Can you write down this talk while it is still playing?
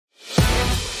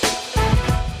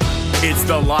It's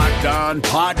the Locked On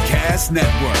Podcast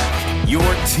Network, your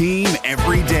team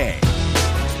every day.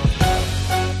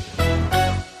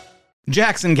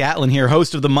 Jackson Gatlin here,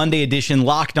 host of the Monday edition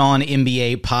Locked On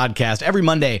NBA podcast. Every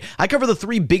Monday, I cover the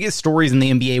three biggest stories in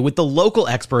the NBA with the local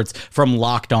experts from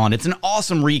Locked On. It's an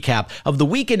awesome recap of the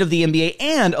weekend of the NBA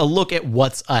and a look at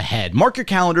what's ahead. Mark your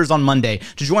calendars on Monday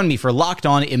to join me for Locked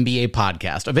On NBA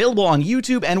podcast, available on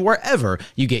YouTube and wherever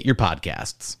you get your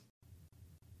podcasts.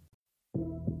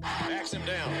 Backs him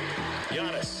down.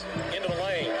 Giannis into the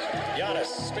lane. Giannis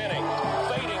spinning.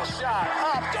 Fading shot.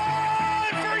 Up.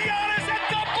 Good for Giannis at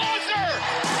the buzzer.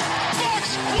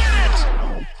 Bucks win it.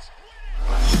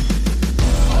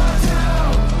 Our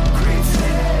town, Green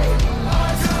City,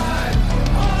 our time,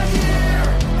 our year,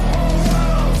 whole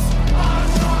world's on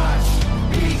watch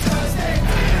because they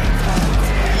can't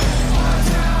compete. Our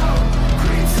town,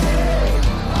 Green City,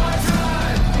 our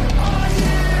time, our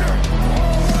year,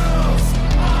 whole world's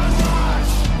on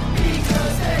watch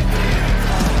because they can't compete.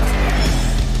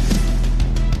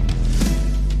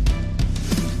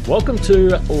 Welcome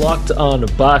to Locked On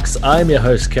Bucks. I'm your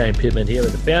host, Kane Pittman, here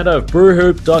with the founder of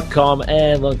BrewHoop.com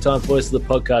and longtime voice of the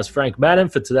podcast, Frank Madden.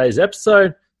 For today's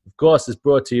episode, of course, is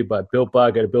brought to you by Built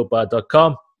Bar. Go to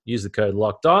BuiltBar.com, use the code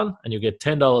Locked On, and you'll get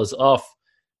 $10 off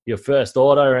your first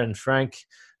order. And Frank,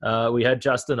 we had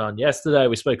Justin on yesterday.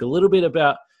 We spoke a little bit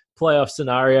about playoff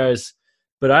scenarios,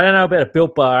 but I don't know about a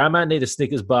Built Bar. I might need a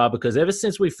Snickers bar because ever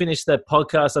since we finished that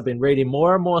podcast, I've been reading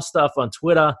more and more stuff on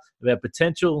Twitter about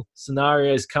potential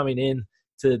scenarios coming in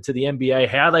to the NBA,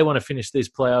 how they want to finish these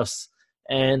playoffs.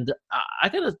 And I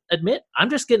got to admit,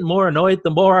 I'm just getting more annoyed the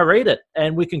more I read it.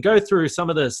 And we can go through some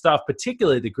of the stuff,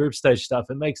 particularly the group stage stuff.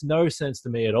 It makes no sense to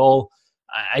me at all.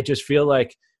 I just feel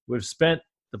like we've spent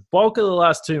the bulk of the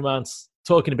last 2 months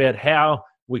talking about how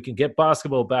we can get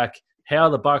basketball back, how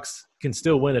the Bucks can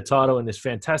still win a title in this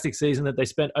fantastic season that they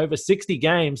spent over 60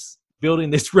 games building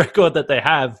this record that they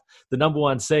have, the number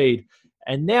one seed.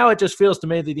 And now it just feels to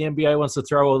me that the NBA wants to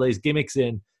throw all these gimmicks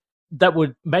in that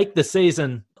would make the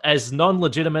season as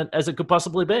non-legitimate as it could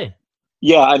possibly be.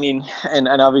 Yeah, I mean, and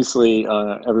obviously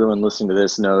everyone listening to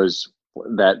this knows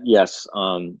that, yes,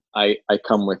 I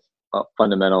come with a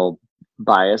fundamental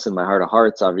bias in my heart of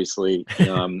hearts. Obviously, you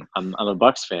know, I'm a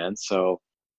Bucks fan, so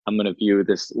I'm going to view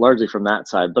this largely from that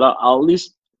side. But I'll at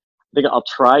least, I think I'll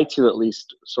try to at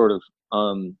least sort of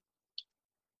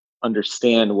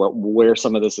understand where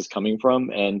some of this is coming from.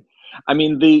 And I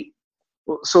mean,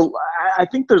 so I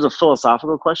think there's a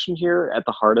philosophical question here at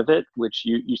the heart of it, which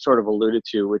you sort of alluded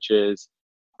to, which is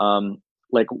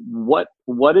like what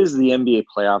is the NBA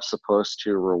playoffs supposed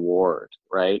to reward,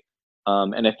 right?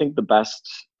 And I think the best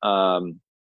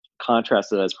contrast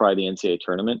to that is probably the NCAA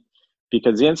tournament,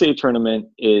 because the NCAA tournament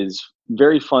is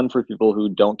very fun for people who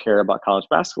don't care about college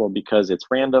basketball because it's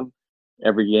random.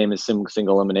 Every game is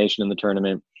single elimination in the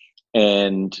tournament.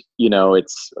 And, you know,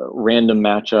 it's random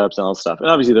matchups and all this stuff. And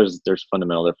obviously there's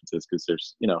fundamental differences because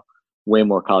there's, you know, way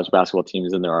more college basketball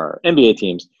teams than there are NBA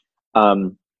teams.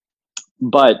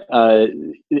 But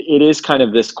it is kind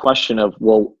of this question of,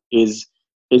 well, is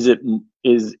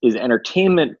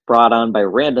entertainment brought on by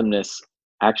randomness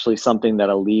actually something that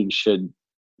a league should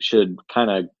kind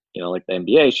of, you know, like the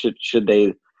NBA, should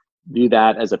they view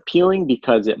that as appealing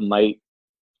because it might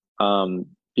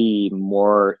be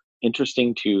more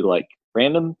interesting to like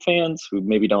random fans who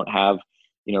maybe don't have,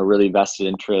 you know, really vested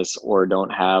interests or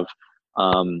don't have,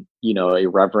 you know, a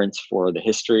reverence for the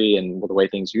history and the way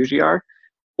things usually are?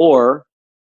 Or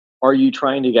are you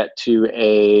trying to get to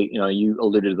a, you know, you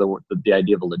alluded to the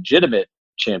idea of a legitimate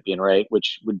champion, right?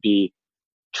 Which would be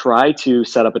try to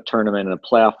set up a tournament in a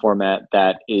playoff format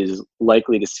that is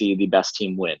likely to see the best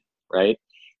team win, right?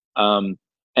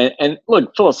 And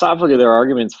look, philosophically, there are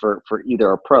arguments for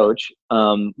either approach,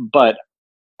 but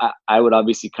I would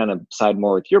obviously kind of side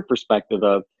more with your perspective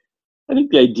of, I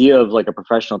think the idea of like a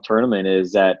professional tournament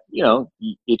is that, you know,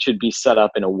 it should be set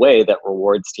up in a way that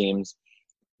rewards teams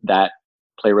that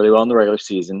play really well in the regular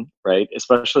season, right?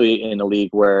 Especially in a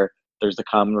league where there's the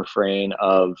common refrain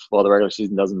of, well, the regular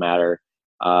season doesn't matter.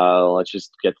 Let's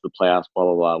just get to the playoffs, blah,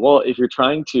 blah, blah. Well, if you're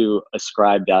trying to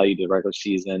ascribe value to the regular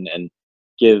season and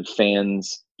give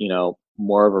fans, you know,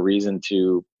 more of a reason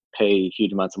to pay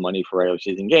huge amounts of money for regular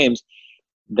season games,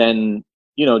 then,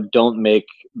 you know, don't make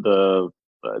the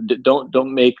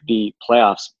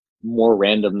playoffs more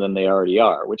random than they already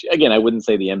are, which again, I wouldn't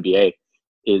say the NBA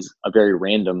is a very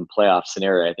random playoff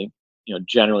scenario. I think, you know,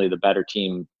 generally the better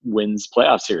team wins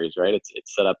playoff series, right?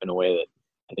 It's set up in a way that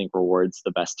I think rewards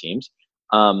the best teams.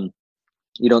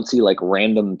 You don't see like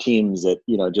random teams that,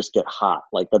 you know, just get hot.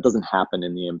 Like that doesn't happen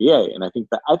in the NBA. And I think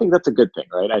that's a good thing,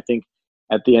 right? I think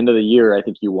at the end of the year, I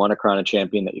think you want to crown a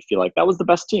champion that you feel like that was the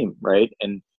best team, right?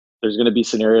 And there's going to be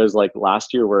scenarios like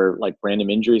last year where like random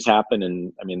injuries happen,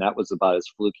 and I mean that was about as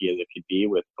fluky as it could be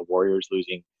with the Warriors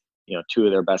losing, two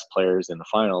of their best players in the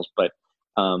finals. But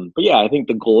yeah, I think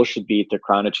the goal should be to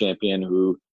crown a champion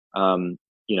who,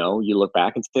 you look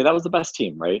back and say that was the best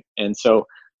team, right? And so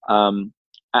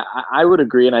I would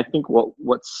agree, and I think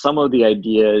what some of the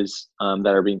ideas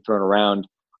that are being thrown around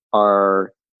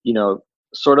are,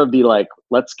 sort of the like,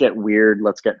 let's get weird,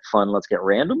 let's get fun, let's get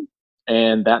random.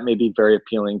 And that may be very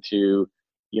appealing to,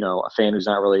 a fan who's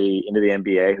not really into the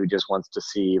NBA, who just wants to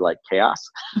see like chaos,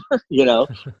 for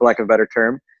lack of a better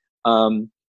term.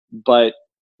 But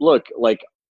look, like,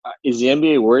 is the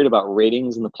NBA worried about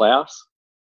ratings in the playoffs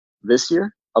this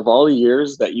year? Of all the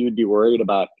years that you would be worried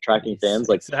about attracting fans,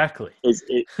 like exactly, is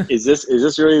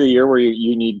this really the year where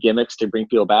you need gimmicks to bring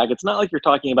people back? It's not like you're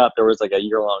talking about there was like a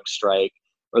year-long strike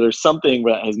or there's something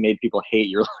that has made people hate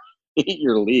your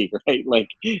league, right? Like,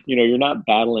 you're not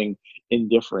battling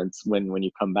indifference when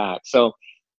you come back. So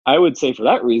I would say for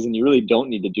that reason, you really don't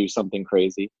need to do something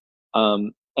crazy.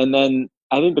 And then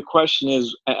I think the question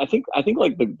is, I think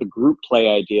like the group play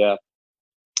idea,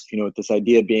 with this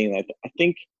idea being that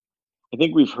I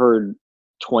think we've heard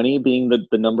 20 being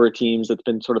the number of teams that's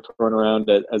been sort of thrown around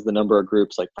as the number of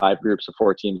groups, like 5 groups of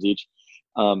 4 teams each.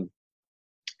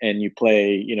 And you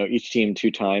play, each team 2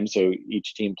 times. So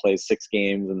each team plays 6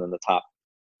 games, and then the top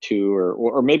 2,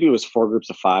 or maybe it was 4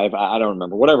 groups of 5. I don't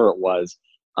remember, whatever it was.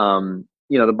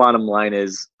 The bottom line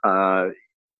is, all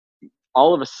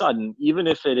of a sudden, even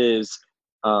if it is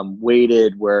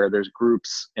weighted where there's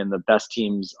groups and the best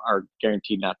teams are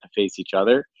guaranteed not to face each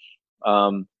other,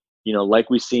 like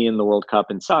we see in the World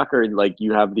Cup in soccer, like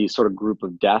you have these sort of group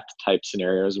of death type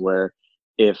scenarios where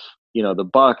if, the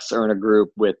Bucks are in a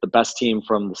group with the best team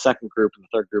from the second group and the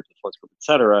third group, the fourth group,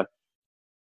 etc.,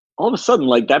 all of a sudden,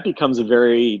 like that becomes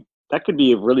that could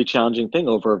be a really challenging thing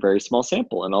over a very small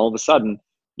sample. And all of a sudden,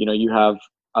 you have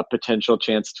a potential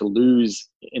chance to lose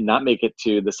and not make it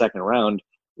to the second round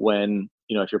when,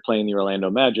 if you're playing the Orlando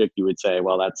Magic, you would say,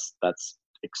 well, that's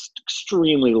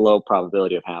extremely low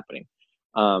probability of happening.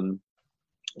 Yeah,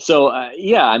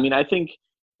 I mean, I think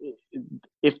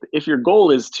if your goal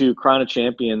is to crown a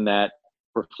champion that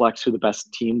reflects who the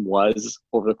best team was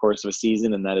over the course of a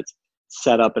season and that it's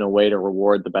set up in a way to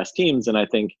reward the best teams, then I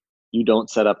think you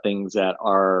don't set up things that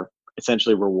are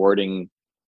essentially rewarding,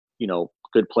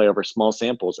 good play over small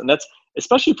samples. And that's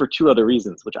especially for 2 other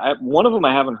reasons, one of them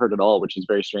I haven't heard at all, which is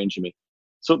very strange to me.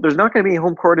 So there's not going to be a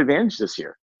home court advantage this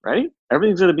year, right?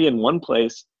 Everything's going to be in one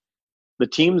place. The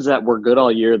teams that were good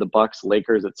all year, the Bucks,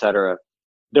 Lakers, etc.,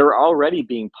 they're already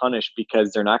being punished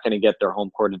because they're not going to get their home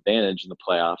court advantage in the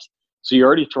playoffs. So you're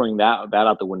already throwing that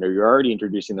out the window. You're already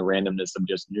introducing the randomness of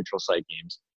just neutral site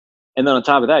games. And then on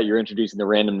top of that, you're introducing the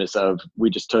randomness of we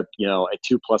just took, a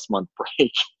 2+ month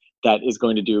break that is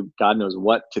going to do God knows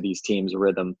what to these teams'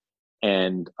 rhythm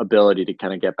and ability to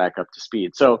kind of get back up to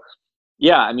speed. So,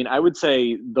 yeah, I mean, I would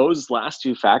say those last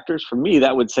 2 factors, for me,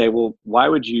 that would say, well, why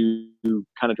would you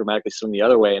kind of dramatically swing the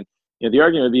other way? And the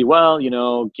argument would be, well,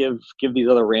 give these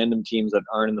other random teams that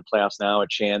aren't in the playoffs now a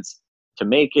chance to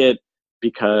make it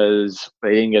because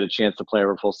they didn't get a chance to play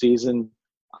over a full season.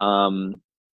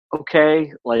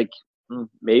 Okay, like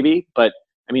maybe, but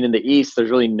I mean, in the East,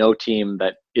 there's really no team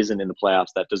that isn't in the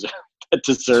playoffs that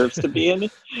deserves to be in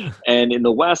it. And in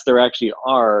the West, there actually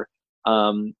are.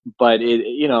 But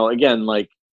again, like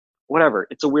whatever,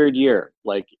 it's a weird year.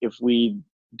 Like if we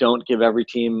don't give every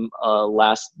team a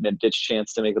last ditch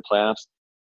chance to make the playoffs,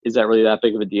 is that really that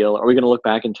big of a deal? Are we going to look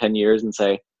back in 10 years and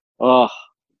say, oh,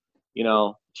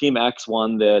 Team X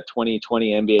won the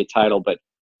 2020 NBA title, but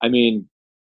I mean,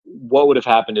 what would have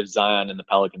happened if Zion and the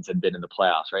Pelicans had been in the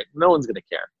playoffs, right? No one's going to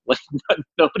care. Like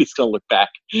nobody's going to look back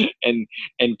and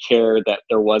care that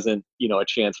there wasn't, a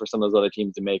chance for some of those other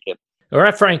teams to make it. All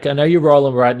right, Frank, I know you're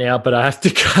rolling right now, but I have to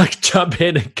jump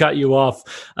in and cut you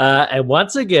off. And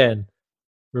once again,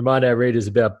 remind our readers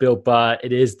about Built Bar.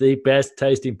 It is the best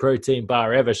tasting protein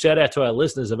bar ever. Shout out to our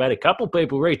listeners. I've had a couple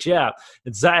people reach out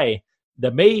and say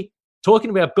that me talking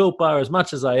about Built Bar as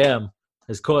much as I am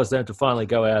has caused them to finally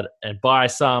go out and buy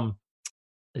some.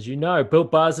 As you know,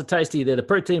 Built Bars are tasty. They're the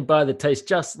protein bar that tastes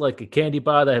just like a candy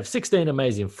bar. They have 16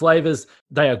 amazing flavors.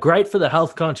 They are great for the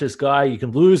health-conscious guy. You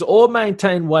can lose or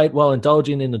maintain weight while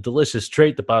indulging in a delicious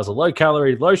treat. The bars are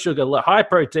low-calorie, low-sugar,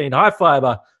 high-protein,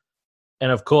 high-fiber.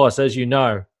 And, of course, as you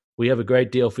know, we have a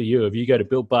great deal for you. If you go to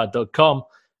BuiltBar.com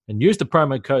and use the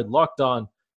promo code LOCKEDON,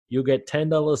 you'll get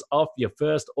 $10 off your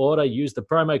first order. Use the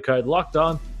promo code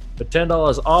LOCKEDON for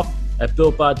 $10 off at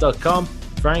BuiltBar.com.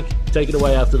 Frank, take it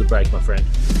away after the break, my friend.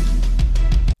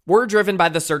 We're driven by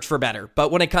the search for better, but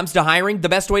when it comes to hiring, the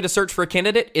best way to search for a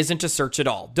candidate isn't to search at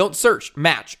all. Don't search,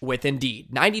 match with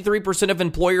Indeed. 93% of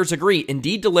employers agree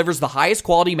Indeed delivers the highest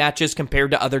quality matches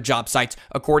compared to other job sites,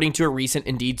 according to a recent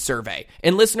Indeed survey.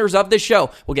 And listeners of this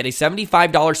show will get a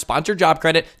 $75 sponsored job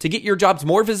credit to get your jobs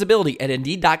more visibility at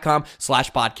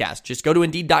Indeed.com/podcast. Just go to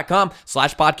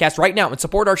Indeed.com/podcast right now and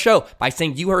support our show by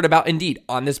saying you heard about Indeed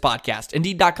on this podcast.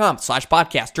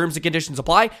 Indeed.com/podcast. Terms and conditions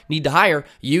apply. Need to hire?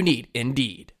 You need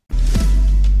Indeed.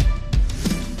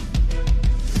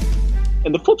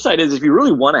 And the flip side is, if you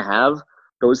really want to have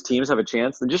those teams have a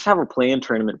chance, then just have a play-in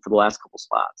tournament for the last couple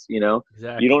spots.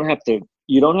 Exactly.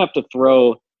 You don't have to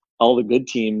throw all the good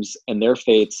teams and their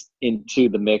fates into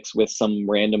the mix with some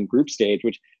random group stage,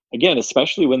 which, again,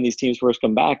 especially when these teams first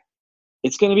come back,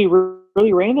 it's going to be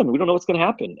really random. We don't know what's going to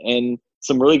happen. And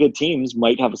some really good teams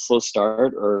might have a slow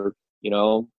start, or,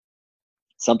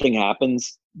 something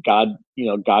happens. God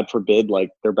forbid, like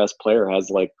their best player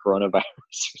has like coronavirus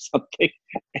or something.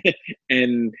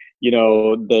 And,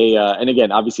 they, and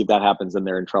again, obviously if that happens, then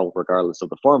they're in trouble regardless of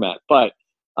the format. But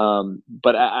I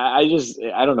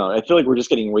don't know. I feel like we're just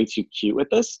getting way too cute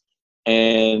with this.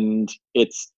 And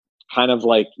it's kind of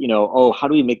like, how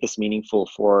do we make this meaningful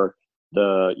for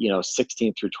the,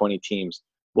 16 through 20 teams?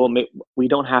 Well, we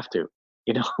don't have to.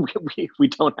 We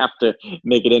don't have to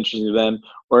make it interesting to them,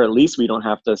 or at least we don't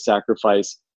have to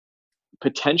sacrifice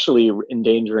potentially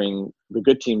endangering the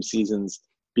good team seasons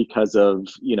because of,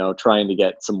 trying to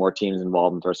get some more teams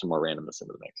involved and throw some more randomness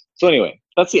into the mix. So anyway,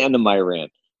 that's the end of my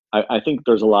rant. I think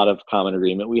there's a lot of common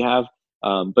agreement we have.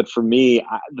 But for me,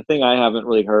 the thing I haven't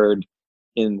really heard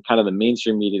in kind of the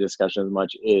mainstream media discussion as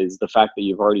much is the fact that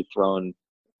you've already thrown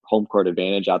home court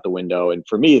advantage out the window. And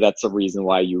for me, that's a reason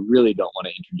why you really don't want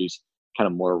to introduce kind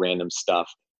of more random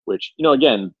stuff, which,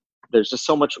 again, there's just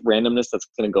so much randomness that's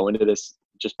going to go into this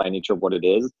just by nature of what it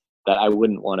is, that I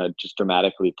wouldn't want to just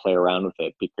dramatically play around with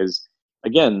it, because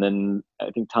again, then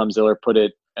I think Tom Ziller put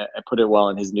it well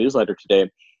in his newsletter today.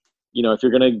 If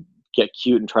you're going to get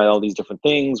cute and try all these different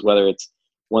things, whether it's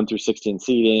 1 through 16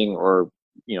 seeding or,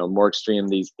 more extreme,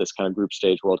 this kind of group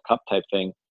stage World Cup type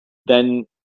thing, then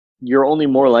you're only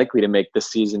more likely to make this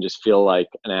season just feel like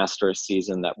an asterisk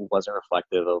season that wasn't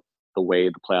reflective of the way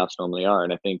the playoffs normally are.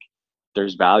 And I think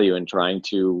there's value in trying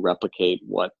to replicate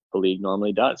what the league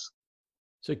normally does.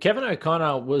 So Kevin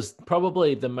O'Connor was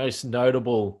probably the most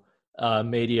notable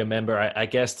media member, I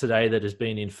guess, today that has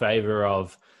been in favor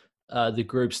of the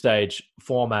group stage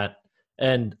format.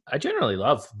 And I generally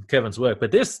love Kevin's work, but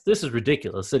this is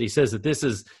ridiculous that he says that this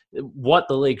is what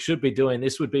the league should be doing.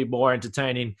 This would be more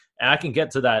entertaining. And I can get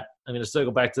to that. I'm going to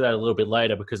circle back to that a little bit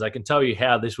later, because I can tell you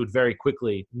how this would very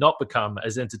quickly not become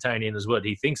as entertaining as what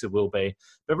he thinks it will be.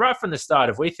 But right from the start,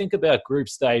 if we think about group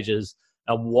stages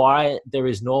and why there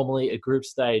is normally a group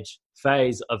stage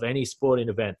phase of any sporting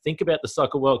event, think about the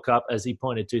Soccer World Cup, as he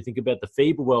pointed to, think about the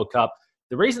FIBA World Cup.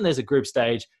 The reason there's a group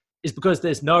stage is because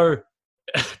there's no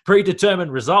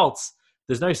predetermined results.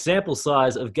 There's no sample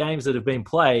size of games that have been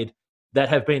played that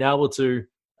have been able to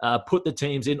put the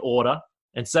teams in order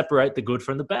and separate the good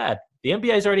from the bad. The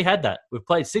NBA's already had that. We've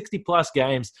played 60 plus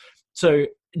games. So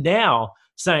now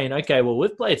saying, okay, well,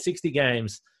 we've played 60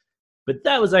 games, but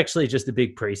that was actually just a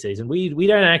big preseason. We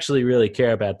don't actually really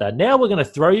care about that. Now we're going to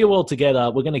throw you all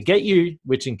together. We're going to get you,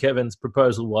 which in Kevin's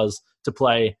proposal was to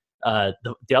play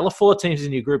the other 4 teams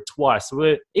in your group twice.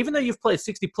 So even though you've played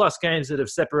 60 plus games that have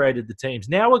separated the teams,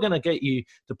 now we're going to get you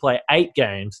to play 8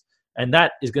 games, and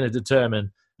that is going to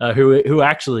determine who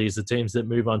actually is the teams that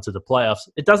move on to the playoffs.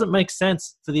 It doesn't make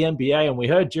sense for the NBA, and we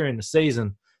heard during the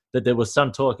season that there was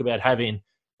some talk about having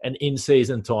an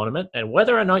in-season tournament, and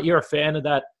whether or not you're a fan of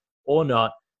that or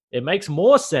not, it makes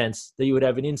more sense that you would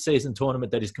have an in-season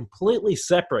tournament that is completely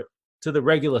separate to the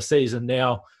regular season.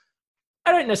 Now,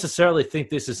 I don't necessarily think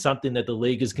this is something that the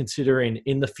league is considering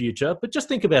in the future, but just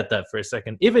think about that for a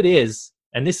second. If it is,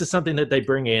 and this is something that they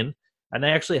bring in, and they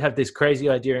actually have this crazy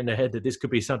idea in their head that this could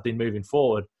be something moving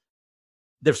forward,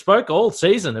 they've spoke all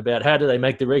season about how do they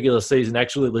make the regular season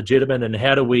actually legitimate, and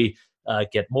how do we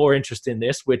get more interest in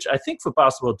this, which I think for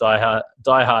basketball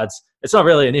diehards, it's not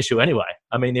really an issue anyway.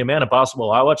 I mean, the amount of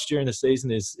basketball I watch during the season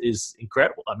is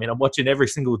incredible. I mean, I'm watching every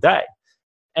single day.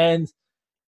 And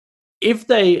if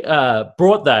they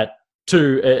brought that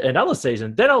to another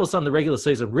season, then all of a sudden the regular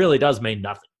season really does mean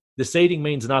nothing. The seeding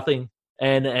means nothing,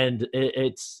 and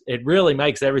it really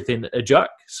makes everything a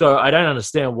joke. So I don't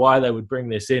understand why they would bring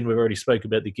this in. We've already spoke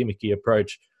about the gimmicky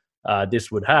approach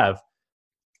this would have.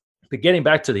 But getting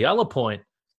back to the other point,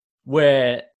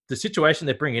 where the situation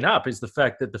they're bringing up is the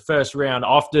fact that the first round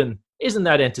often isn't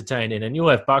that entertaining, and you'll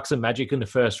have Bucks and Magic in the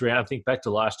first round. Think back to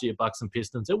last year, Bucks and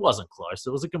Pistons. It wasn't close.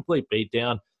 It was a complete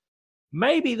beatdown.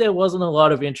 Maybe there wasn't a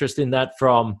lot of interest in that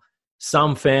from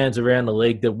some fans around the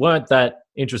league that weren't that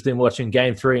interested in watching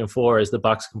Game 3 and 4 as the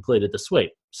Bucks completed the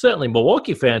sweep. Certainly,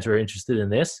 Milwaukee fans were interested in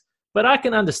this, but I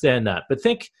can understand that. But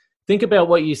think about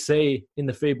what you see in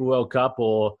the FIBA World Cup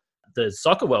or the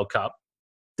Soccer World Cup.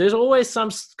 There's always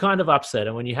some kind of upset,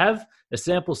 and when you have a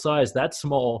sample size that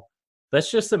small,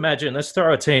 let's just imagine, let's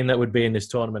throw a team that would be in this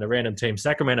tournament, a random team,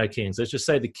 Sacramento Kings. Let's just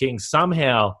say the Kings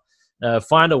somehow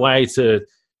find a way to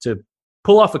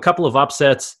pull off a couple of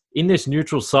upsets in this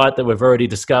neutral site that we've already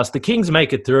discussed. The Kings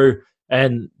make it through,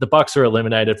 and the Bucks are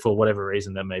eliminated for whatever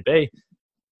reason that may be.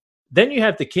 Then you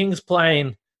have the Kings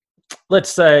playing, let's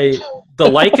say, the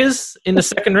Lakers in the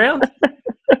second round.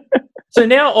 So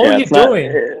now all you're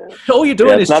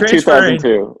doing is transferring.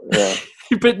 2002.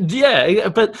 Yeah.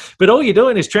 But all you're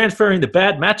doing is transferring the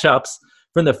bad matchups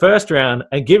from the first round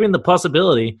and giving the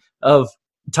possibility of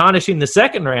tarnishing the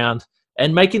second round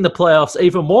and making the playoffs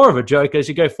even more of a joke as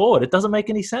you go forward. It doesn't make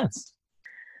any sense.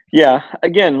 Yeah,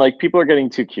 again, like people are getting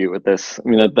too cute with this. I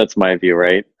mean, that's my view,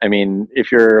 right? I mean,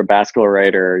 if you're a basketball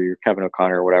writer, or you're Kevin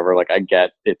O'Connor or whatever, like I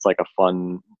get it's like a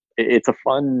fun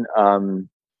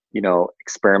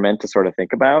experiment to sort of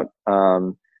think about.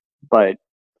 But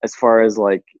as far as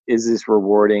like, is this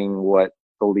rewarding what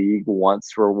the league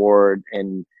wants to reward?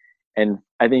 And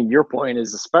I think your point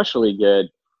is especially good.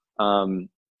 Are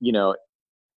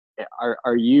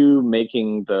you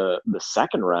making the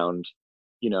second round,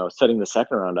 setting the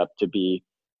second round up to be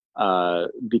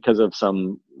because of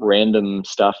some random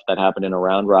stuff that happened in a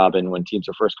round robin when teams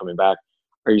are first coming back?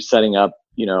 Are you setting up,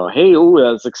 hey,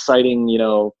 that's exciting,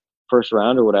 first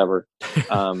round or whatever.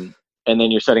 And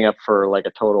then you're setting up for like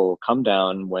a total come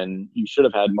down when you should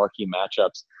have had marquee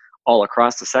matchups all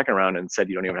across the second round and said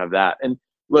you don't even have that. And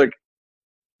look,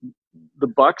 the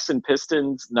Bucks and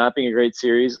Pistons not being a great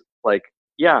series, like,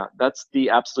 yeah, that's the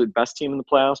absolute best team in the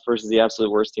playoffs versus the absolute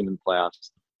worst team in the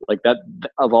playoffs. Like that,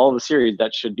 of all the series,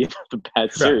 that should be the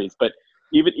bad series. But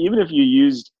even if you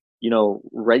used,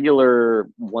 regular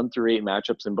 1 through 8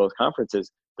 matchups in both conferences,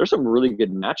 there's some really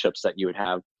good matchups that you would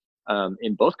have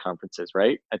in both conferences,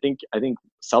 right? I think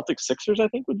Celtics Sixers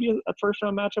would be a first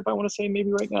round matchup. I want to say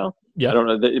maybe right now. Yeah, I don't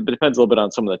know. It depends a little bit on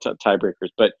some of the tiebreakers,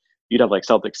 but you'd have like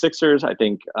Celtics Sixers. I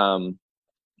think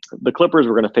the Clippers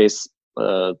were going to face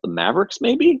the Mavericks.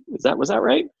 Maybe was that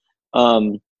right?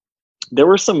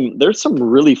 There's some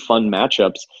really fun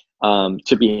matchups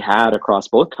to be had across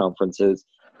both conferences,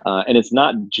 and it's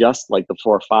not just like the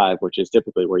 4-5, which is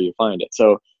typically where you find it.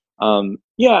 So.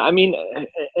 I mean,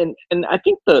 and I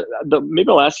think the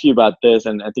maybe I'll ask you about this,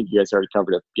 and I think you guys already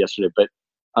covered it yesterday, but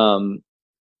I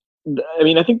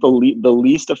mean, I think the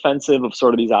least offensive of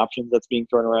sort of these options that's being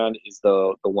thrown around is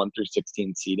the 1 through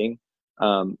 16 seeding.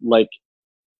 Like,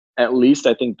 at least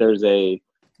I think there's a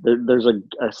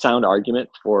sound argument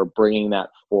for bringing that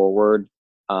forward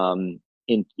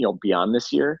in beyond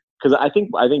this year, because I think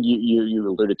you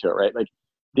alluded to it, right? Like,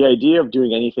 the idea of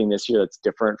doing anything this year that's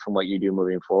different from what you do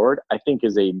moving forward, I think,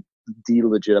 is a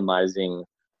delegitimizing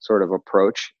sort of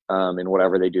approach in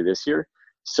whatever they do this year.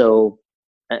 So,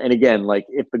 and again, like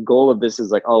if the goal of this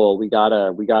is like, oh, well, we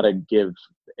gotta give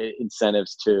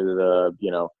incentives to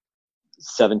the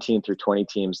 17 through 20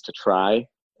 teams to try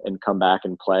and come back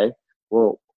and play.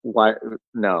 Well, why?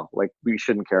 No, like we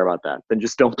shouldn't care about that. Then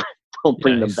just don't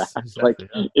bring them back. Exactly,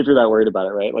 if you're that worried about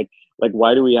it, right? Like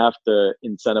why do we have to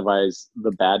incentivize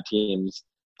the bad teams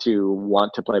to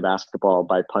want to play basketball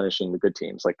by punishing the good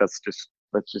teams? Like that's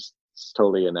just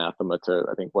totally anathema to,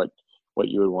 I think, what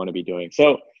you would want to be doing.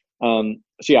 So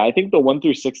yeah, I think the 1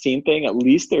 through 16 thing, at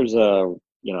least there's a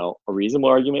reasonable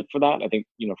argument for that. I think,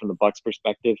 from the Bucks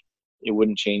perspective, it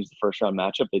wouldn't change the first round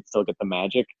matchup. They'd still get the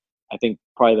magic. I think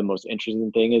probably the most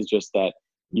interesting thing is just that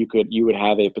you would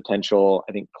have a potential,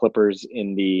 I think, Clippers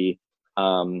in the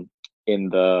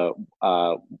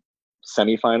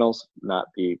semifinals, not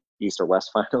the East or West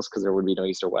finals, because there would be no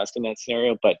East or West in that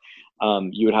scenario. But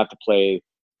you would have to play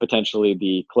potentially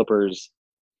the Clippers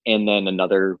and then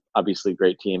another obviously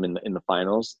great team in the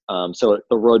finals. So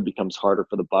the road becomes harder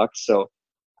for the Bucks. So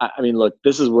I mean, look,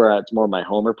 this is where it's more my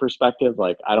homer perspective.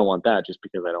 Like, I don't want that just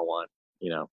because I don't want,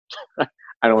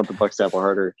 I don't want the Bucks to have a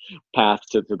harder path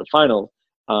to the final.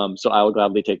 So I will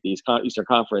gladly take the Eastern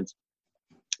Conference.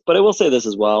 But I will say this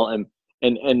as well, and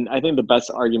I think the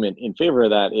best argument in favor of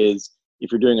that is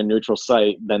if you're doing a neutral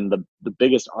site, then the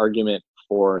biggest argument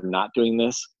for not doing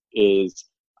this is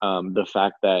the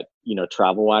fact that,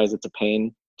 travel-wise, it's a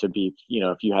pain to be,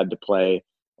 if you had to play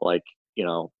like,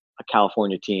 a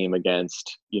California team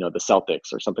against, the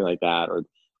Celtics or something like that,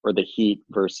 or the Heat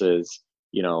versus,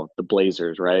 the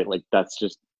Blazers, right? Like that's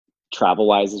just travel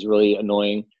wise is really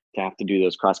annoying to have to do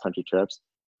those cross country trips.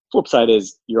 Flip side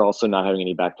is you're also not having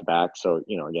any back to back. So,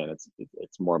 again,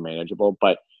 it's more manageable,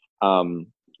 but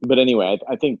anyway,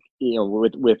 I think,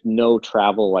 with no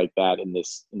travel like that in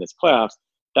this playoffs,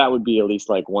 that would be at least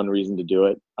like one reason to do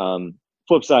it.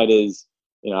 Flip side is,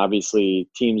 obviously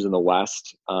teams in the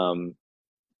West,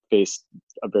 face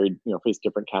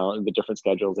different talent, the different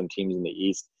schedules than teams in the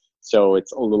East. So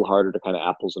it's a little harder to kind of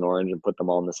apples and orange and put them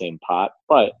all in the same pot.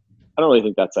 But I don't really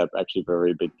think that's actually a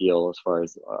very big deal as far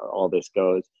as all this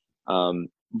goes.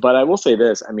 But I will say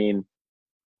this, I mean,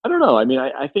 I don't know. I mean,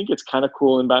 I think it's kind of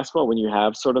cool in basketball when you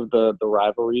have sort of the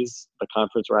rivalries, the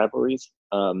conference rivalries.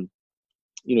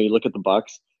 You look at the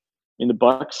Bucks. I mean, the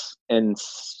Bucks and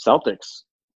Celtics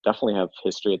definitely have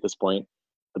history at this point.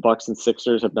 The Bucks and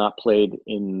Sixers have not played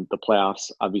in the playoffs,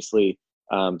 obviously,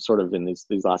 sort of in these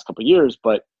last couple of years.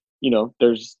 But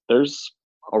there's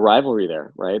a rivalry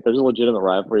there, right? There's a legitimate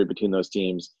rivalry between those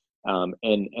teams, and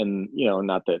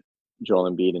not that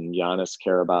Joel Embiid and Giannis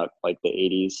care about like the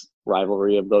 '80s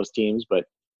rivalry of those teams, but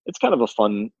it's kind of a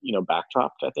fun,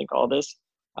 backdrop to I think all this.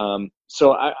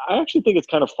 So I actually think it's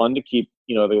kind of fun to keep,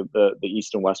 the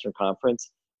East and Western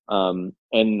Conference,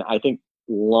 and I think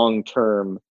long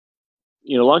term,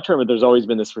 there's always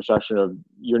been this perception of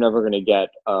you're never going to get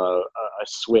a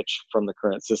switch from the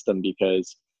current system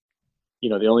because,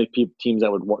 the only the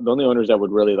only owners that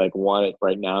would really like want it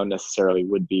right now necessarily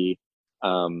would be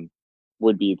the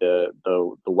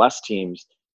West teams,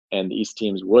 and the East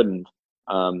teams wouldn't.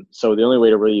 So the only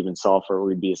way to really even solve for it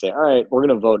would be to say, all right, we're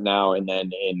going to vote now, and then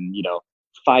in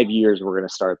 5 years we're going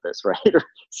to start this, right? Or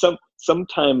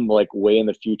sometime like way in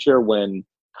the future when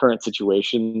current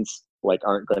situations like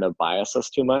aren't going to bias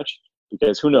us too much,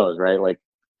 because who knows, right? Like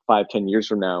 5-10 years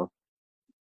from now,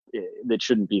 that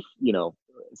shouldn't be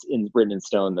written in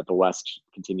stone that the West should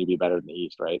continue to be better than the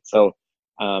East, right? So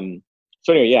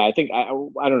anyway, yeah, I think I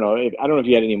don't know. I don't know if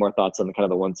you had any more thoughts on the kind of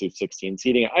the 1 through 16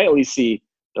 seeding. I at least see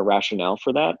the rationale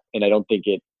for that, and I don't think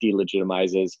it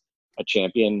delegitimizes a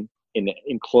champion in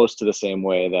close to the same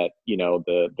way that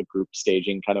the group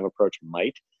staging kind of approach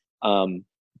might.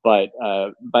 But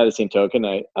by the same token,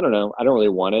 I don't know. I don't really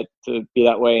want it to be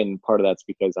that way, and part of that's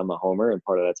because I'm a homer, and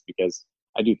part of that's because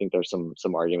I do think there's some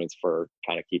arguments for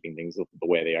kind of keeping things the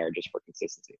way they are just for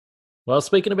consistency. Well,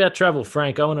 speaking about travel,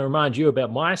 Frank, I want to remind you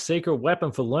about my secret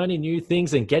weapon for learning new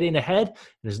things and getting ahead.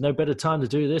 There's no better time to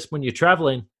do this when you're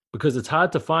traveling, because it's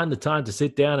hard to find the time to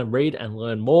sit down and read and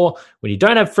learn more. When you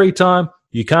don't have free time,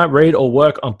 you can't read or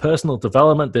work on personal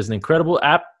development. There's an incredible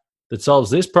app that solves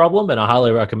this problem, and I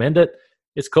highly recommend it.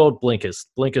 It's called Blinkist.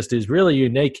 Blinkist is really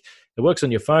unique. It works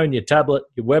on your phone, your tablet,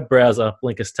 your web browser.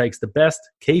 Blinkist takes the best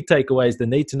key takeaways, the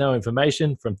need-to-know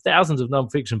information from thousands of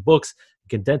nonfiction books, and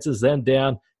condenses them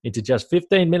down into just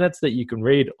 15 minutes that you can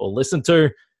read or listen to.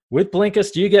 With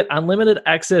Blinkist, you get unlimited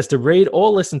access to read or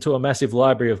listen to a massive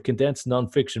library of condensed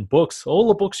nonfiction books, all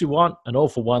the books you want, and all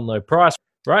for one low price.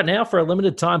 Right now, for a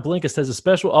limited time, Blinkist has a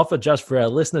special offer just for our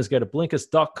listeners. Go to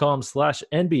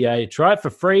Blinkist.com/NBA. Try it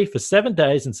for free for 7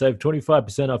 days and save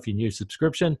 25% off your new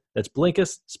subscription. That's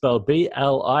Blinkist, spelled Blinkist.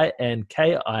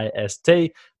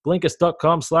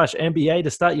 Blinkist.com/NBA to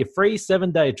start your free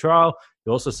 7-day trial.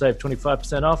 You also save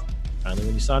 25% off only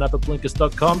when you sign up at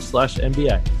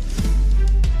Blinkist.com/NBA.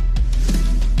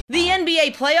 The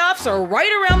NBA playoffs are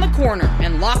right around the corner,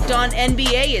 and Locked On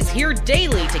NBA is here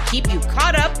daily to keep you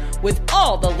caught up with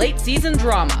all the late season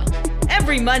drama.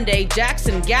 Every Monday,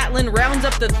 Jackson Gatlin rounds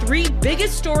up the 3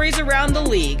 biggest stories around the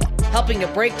league, helping to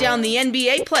break down the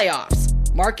NBA playoffs.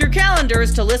 Mark your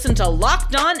calendars to listen to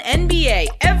Locked On NBA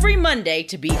every Monday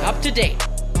to be up to date.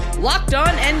 Locked On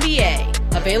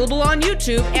NBA, available on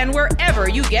YouTube and wherever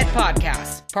you get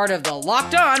podcasts. Part of the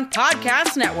Locked On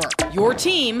Podcast Network, your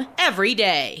team every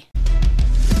day.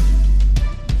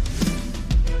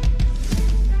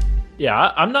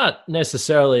 Yeah, I'm not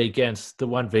necessarily against the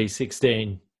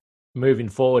 1v16 moving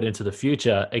forward into the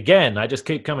future. Again, I just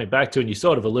keep coming back to, and you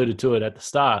sort of alluded to it at the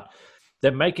start,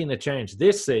 they're making the change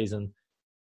this season.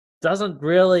 Doesn't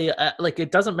really,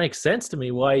 it doesn't make sense to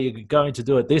me why you're going to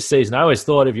do it this season. I always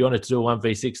thought if you wanted to do a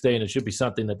 1v16, it should be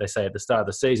something that they say at the start of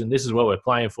the season. This is what we're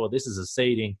playing for. This is a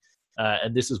seeding,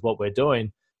 and this is what we're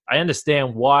doing. I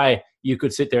understand why you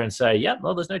could sit there and say, yeah,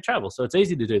 well, there's no travel, so it's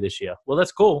easy to do this year. Well,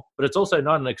 that's cool, but it's also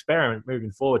not an experiment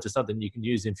moving forward to something you can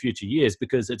use in future years,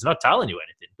 because it's not telling you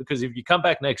anything. Because if you come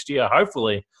back next year,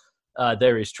 hopefully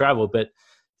there is travel. But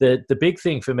the big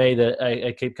thing for me that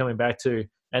I keep coming back to,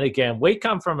 and again, we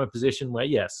come from a position where,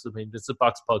 yes, I mean, it's a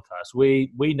Bucks podcast.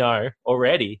 We know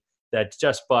already that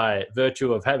just by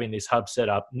virtue of having this hub set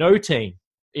up, no team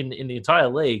in the entire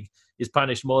league is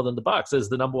punished more than the Bucks as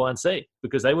the number one seed,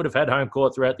 because they would have had home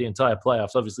court throughout the entire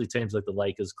playoffs. Obviously, teams like the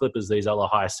Lakers, Clippers, these other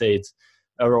high seeds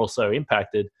are also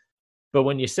impacted. But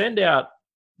when you send out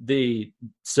the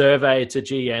survey to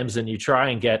GMs and you try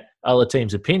and get other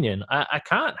teams' opinion, I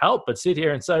can't help but sit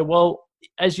here and say, well,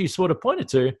 as you sort of pointed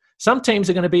to, some teams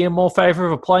are going to be in more favor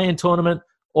of a play-in tournament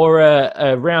or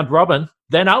a round robin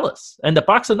than others. And the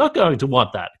Bucks are not going to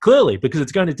want that, clearly, because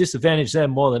it's going to disadvantage them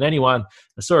more than anyone.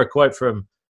 I saw a quote from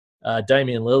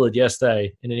Damian Lillard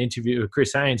yesterday in an interview with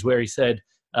Chris Haynes where he said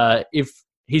if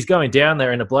he's going down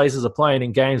there and the Blazers are playing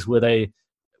in games where they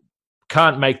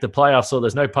can't make the playoffs or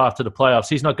there's no path to the playoffs,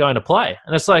 he's not going to play.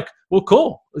 And it's like, well,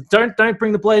 cool. Don't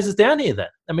bring the Blazers down here then.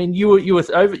 I mean, you were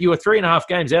 3.5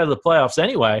 games out of the playoffs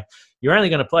anyway. You're only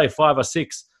going to play 5 or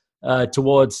 6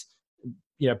 towards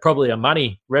probably a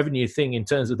money revenue thing in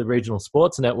terms of the regional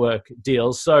sports network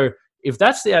deals. So if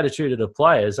that's the attitude of the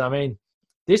players, I mean,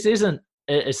 this isn't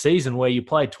a season where you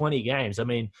play 20 games. I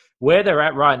mean, where they're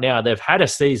at right now, they've had a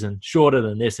season shorter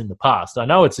than this in the past. I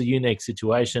know it's a unique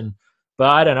situation, but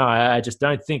I don't know. I just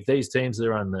don't think these teams that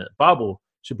are on the bubble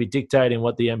should be dictating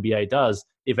what the NBA does.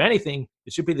 If anything,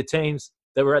 it should be the teams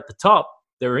that were at the top,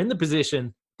 that were in the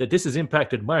position that this has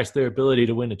impacted most, their ability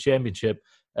to win a championship.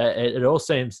 It all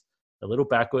seems a little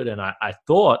backward, and I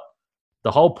thought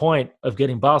the whole point of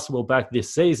getting basketball back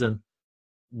this season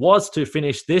was to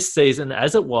finish this season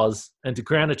as it was and to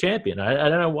crown a champion. I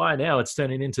don't know why now it's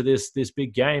turning into this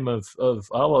big game of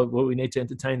we need to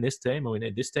entertain this team, or we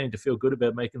need this team to feel good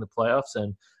about making the playoffs,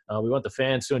 and we want the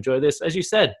fans to enjoy this. As you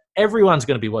said, everyone's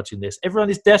going to be watching this. Everyone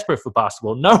is desperate for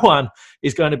basketball. No one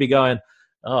is going to be going,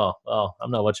 oh,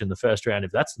 I'm not watching the first round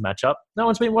if that's the matchup. No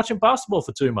one's been watching basketball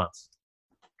for 2 months.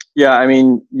 Yeah, I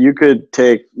mean, you could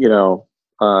take,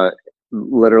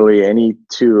 literally any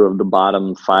 2 of the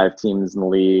bottom 5 teams in the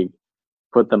league,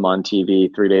 put them on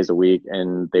TV 3 days a week,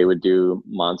 and they would do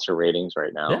monster ratings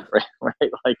right now. Yeah.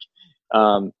 Right? Like,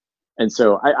 and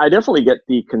so I definitely get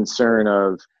the concern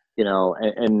of,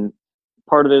 and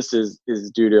part of this is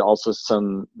due to also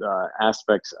some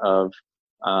aspects of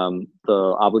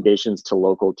the obligations to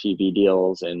local TV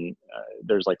deals, and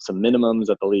there's like some minimums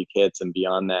that the league hits, and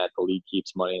beyond that, the league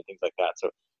keeps money and things like that. So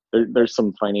there's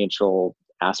some financial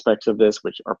aspects of this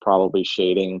which are probably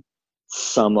shading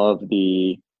some of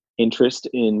the interest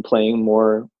in playing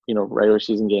more, regular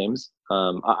season games.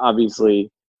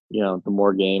 Obviously, the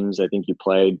more games I think you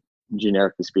play,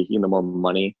 generically speaking, the more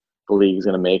money the league is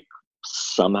going to make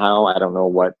somehow. I don't know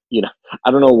what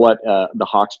the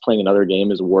Hawks playing another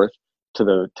game is worth to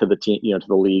the team, to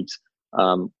the league's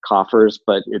coffers,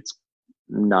 but it's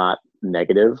not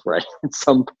negative, right? It's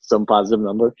some positive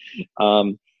number.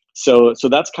 So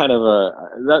that's kind of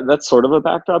that's sort of a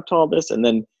backdrop to all this. And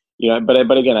then,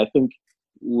 but again, I think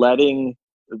letting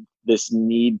this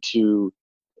need to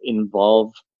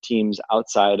involve teams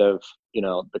outside of,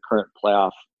 the current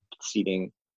playoff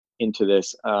seeding into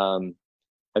this, I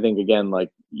think, again, like,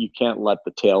 you can't let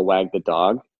the tail wag the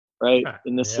dog, right,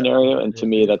 in this scenario. And to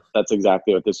me, that's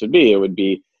exactly what this would be. It would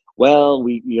be, well,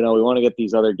 we want to get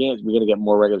these other games. We're going to get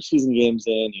more regular season games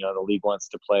in. The league wants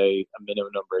to play a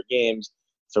minimum number of games.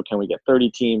 So can we get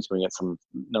 30 teams? Can we get some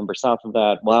number south of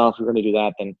that? Well, if we're going to do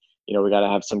that, then, we got to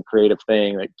have some creative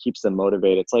thing that keeps them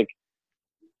motivated. It's like,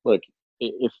 look,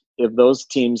 if those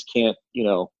teams can't,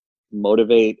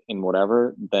 motivate and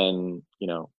whatever, then,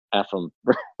 F them.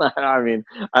 I mean,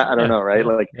 I don't know, right?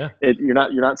 You're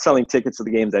not selling tickets to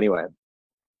the games anyway.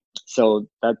 So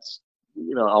that's,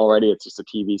 already it's just a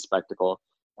TV spectacle.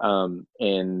 Look,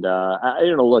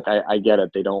 I get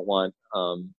it. They don't want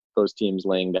those teams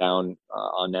laying down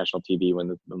on national TV when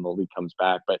the league comes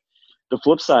back. But the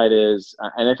flip side is,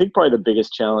 and I think probably the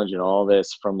biggest challenge in all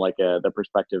this from like the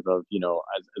perspective of,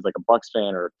 as like a Bucks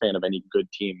fan or a fan of any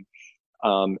good team,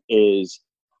 is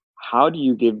how do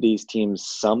you give these teams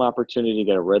some opportunity to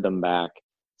get a rhythm back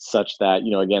such that,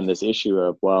 again, this issue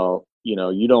of, well,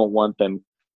 you don't want them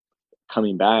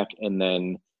coming back and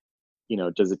then,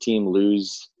 does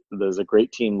a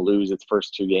great team lose its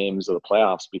first 2 games of the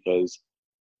playoffs because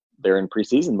they're in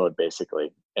preseason mode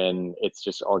basically, and it's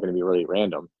just all going to be really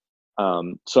random.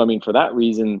 So, I mean, for that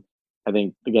reason, I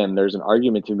think, again, there's an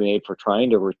argument to be made for trying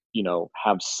to,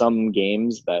 have some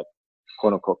games that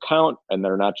quote unquote count and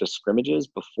they're not just scrimmages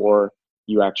before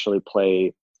you actually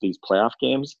play these playoff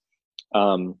games.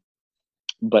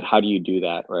 But how do you do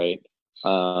that? Right.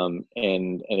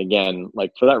 And again,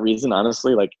 like, for that reason,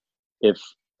 honestly, like, if,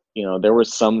 there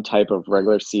was some type of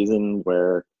regular season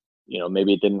where,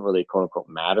 maybe it didn't really quote unquote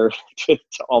matter to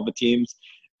all the teams,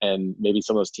 and maybe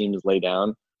some of those teams lay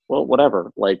down, well,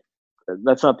 whatever, like,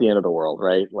 that's not the end of the world,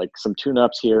 right? Like some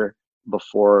tune-ups here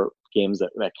before games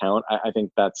that count. I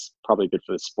think that's probably good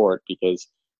for the sport because,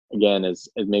 again, as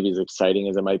maybe as exciting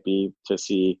as it might be to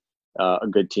see a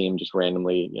good team just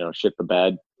randomly, shit the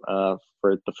bed for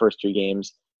the first 3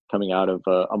 games coming out of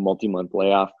a multi-month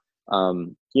layoff.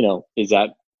 Is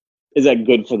that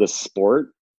good for the sport?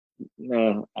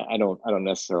 I don't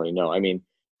necessarily know. I mean,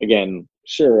 again,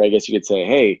 sure, I guess you could say,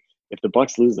 hey, if the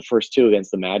Bucks lose the first 2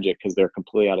 against the Magic because they're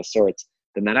completely out of sorts,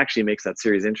 then that actually makes that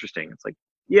series interesting. It's like,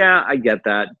 yeah, I get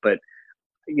that, but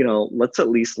let's at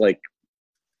least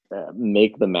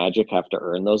make the Magic have to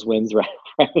earn those wins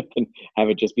rather than have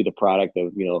it just be the product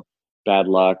of bad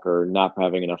luck or not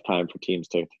having enough time for teams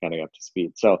to kind of get up to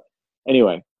speed. So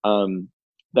anyway,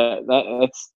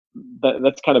 that's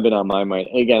kind of been on my mind.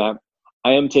 Again,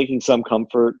 I am taking some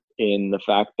comfort in the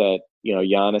fact that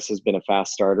Giannis has been a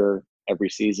fast starter every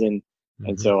season,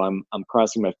 and so I'm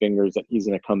crossing my fingers that he's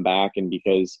going to come back. And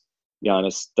because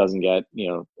Giannis doesn't get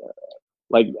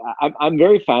I'm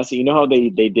very fascinated. You know how they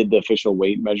did the official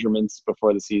weight measurements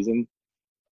before the season?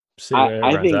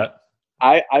 I think that.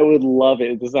 I would love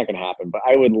it. This is not going to happen, but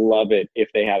I would love it if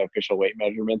they had official weight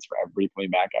measurements for everybody coming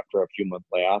back after a few month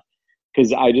layoff,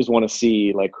 because I just want to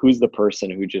see who's the person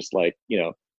who just like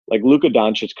Luka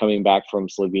Doncic coming back from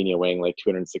Slovenia weighing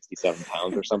 267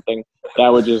 pounds or something. That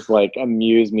would just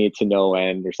amuse me to no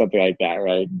end or something like that,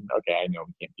 right? Okay, I know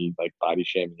we can't be body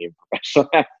shaming even professional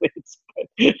athletes, but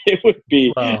it would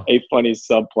be a funny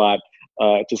subplot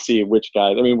to see which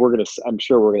guys. I mean, I'm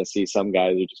sure we're gonna see some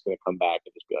guys who are just gonna come back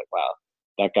and just be like, wow,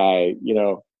 that guy,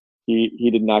 he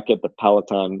did not get the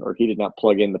Peloton, or he did not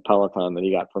plug in the Peloton that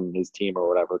he got from his team or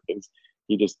whatever, because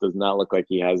he just does not look like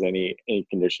he has any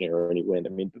conditioning or any wind. I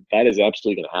mean, that is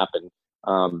absolutely going to happen.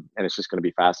 And it's just going to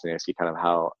be fascinating to see kind of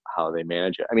how they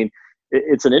manage it. I mean,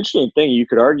 it's an interesting thing. You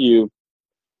could argue,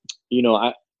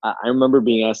 I remember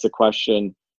being asked a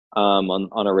question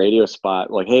on a radio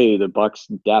spot, like, hey, the Bucks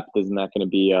depth, isn't that going to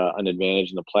be an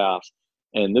advantage in the playoffs?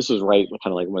 And this was right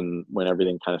kind of when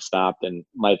everything kind of stopped. And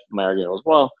my argument was,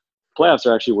 well, playoffs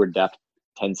are actually where depth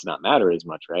tends to not matter as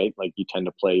much, right? Like you tend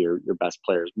to play your best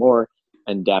players more,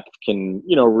 and depth can,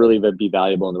 really be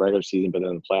valuable in the regular season, but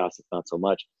then in the playoffs, it's not so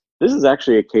much. This is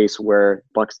actually a case where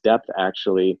Bucks depth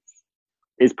actually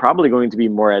is probably going to be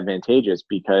more advantageous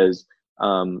because,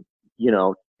 our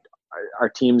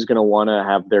team's going to want to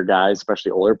have their guys,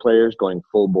 especially older players, going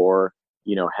full bore,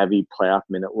 heavy playoff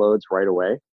minute loads right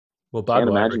away. Well, Bud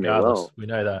won't, regardless. We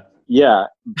know that. Yeah,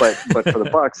 but for the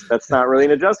Bucks, that's not really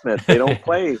an adjustment. They don't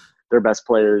play their best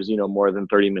players, more than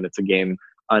 30 minutes a game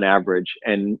on average.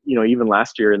 And even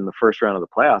last year in the first round of the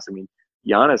playoffs, I mean,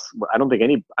 Giannis, I don't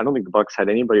think the Bucks had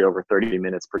anybody over 30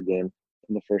 minutes per game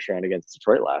in the first round against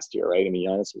Detroit last year, right? I mean,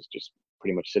 Giannis was just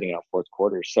pretty much sitting out fourth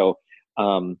quarter. So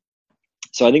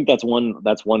so I think that's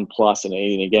one plus. And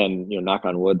again, knock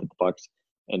on wood that the Bucks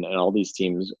and all these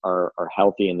teams are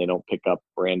healthy and they don't pick up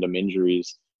random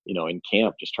injuries, in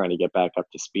camp, just trying to get back up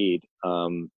to speed.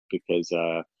 Because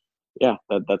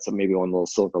that's maybe one little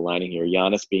silver lining here.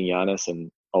 Giannis being Giannis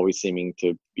and always seeming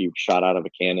to be shot out of a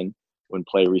cannon when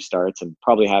play restarts, and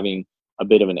probably having a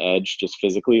bit of an edge just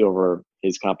physically over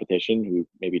his competition, who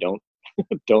maybe don't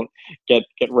get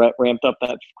ramped up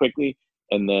that quickly.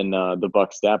 And then the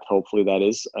Bucks depth, hopefully that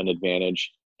is an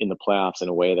advantage in the playoffs in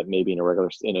a way that maybe in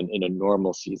a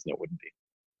normal season it wouldn't be.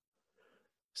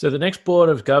 So the next Board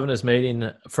of Governors meeting,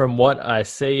 from what I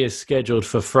see, is scheduled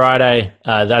for Friday.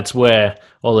 That's where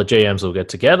all the GMs will get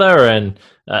together, and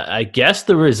I guess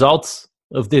the results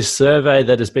of this survey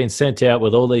that has been sent out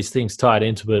with all these things tied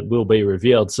into it will be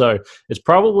revealed. So it's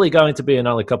probably going to be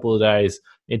another couple of days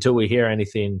until we hear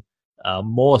anything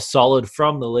more solid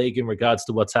from the league in regards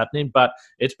to what's happening. But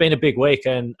it's been a big week,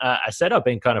 and I said I've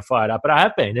been kind of fired up, but I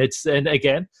have been. And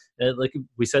again, like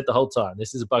we said the whole time,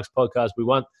 this is a Bucks podcast. We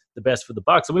want the best for the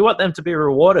Bucks, and we want them to be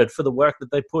rewarded for the work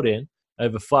that they put in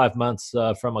over 5 months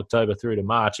from October through to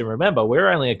March. And remember, we're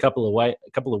only a couple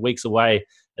of weeks away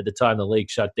at the time the league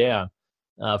shut down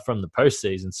from the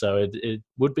postseason. So it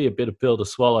would be a bit of pill to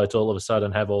swallow to all of a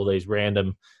sudden have all these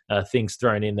random things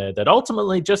thrown in there that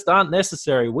ultimately just aren't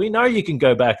necessary. We know you can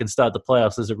go back and start the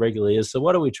playoffs as it regularly is. So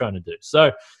what are we trying to do?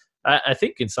 So I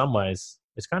think in some ways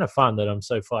it's kind of fun that I'm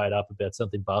so fired up about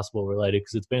something basketball related,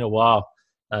 because it's been a while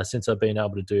since I've been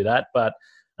able to do that. But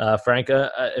Frank,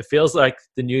 it feels like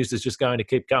the news is just going to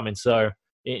keep coming. So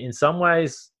in some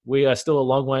ways, we are still a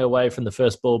long way away from the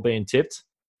first ball being tipped,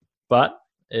 but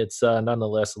it's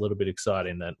nonetheless a little bit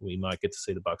exciting that we might get to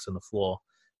see the Bucks on the floor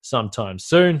sometime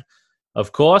soon.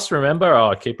 Of course, remember,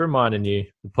 I keep reminding you,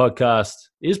 the podcast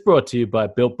is brought to you by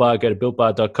Built Bar. Go to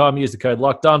BuiltBar.com. Use the code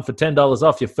LOCKEDON for $10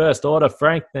 off your first order.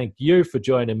 Frank, thank you for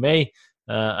joining me.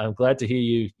 I'm glad to hear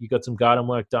you got some garden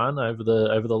work done over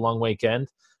the long weekend.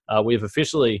 We've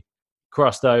officially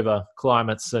crossed over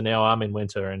climates, so now I'm in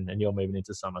winter and you're moving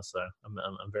into summer. So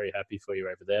I'm very happy for you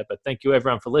over there. But thank you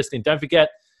everyone for listening. Don't forget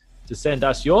to send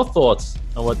us your thoughts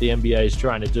on what the NBA is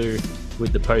trying to do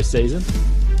with the postseason,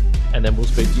 and then we'll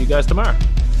speak to you guys tomorrow.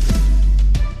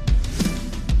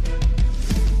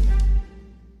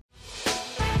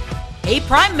 Hey,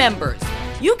 Prime members,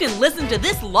 you can listen to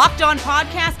this Locked On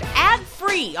podcast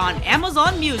ad-free on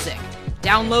Amazon Music.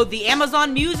 Download the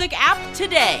Amazon Music app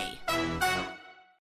today.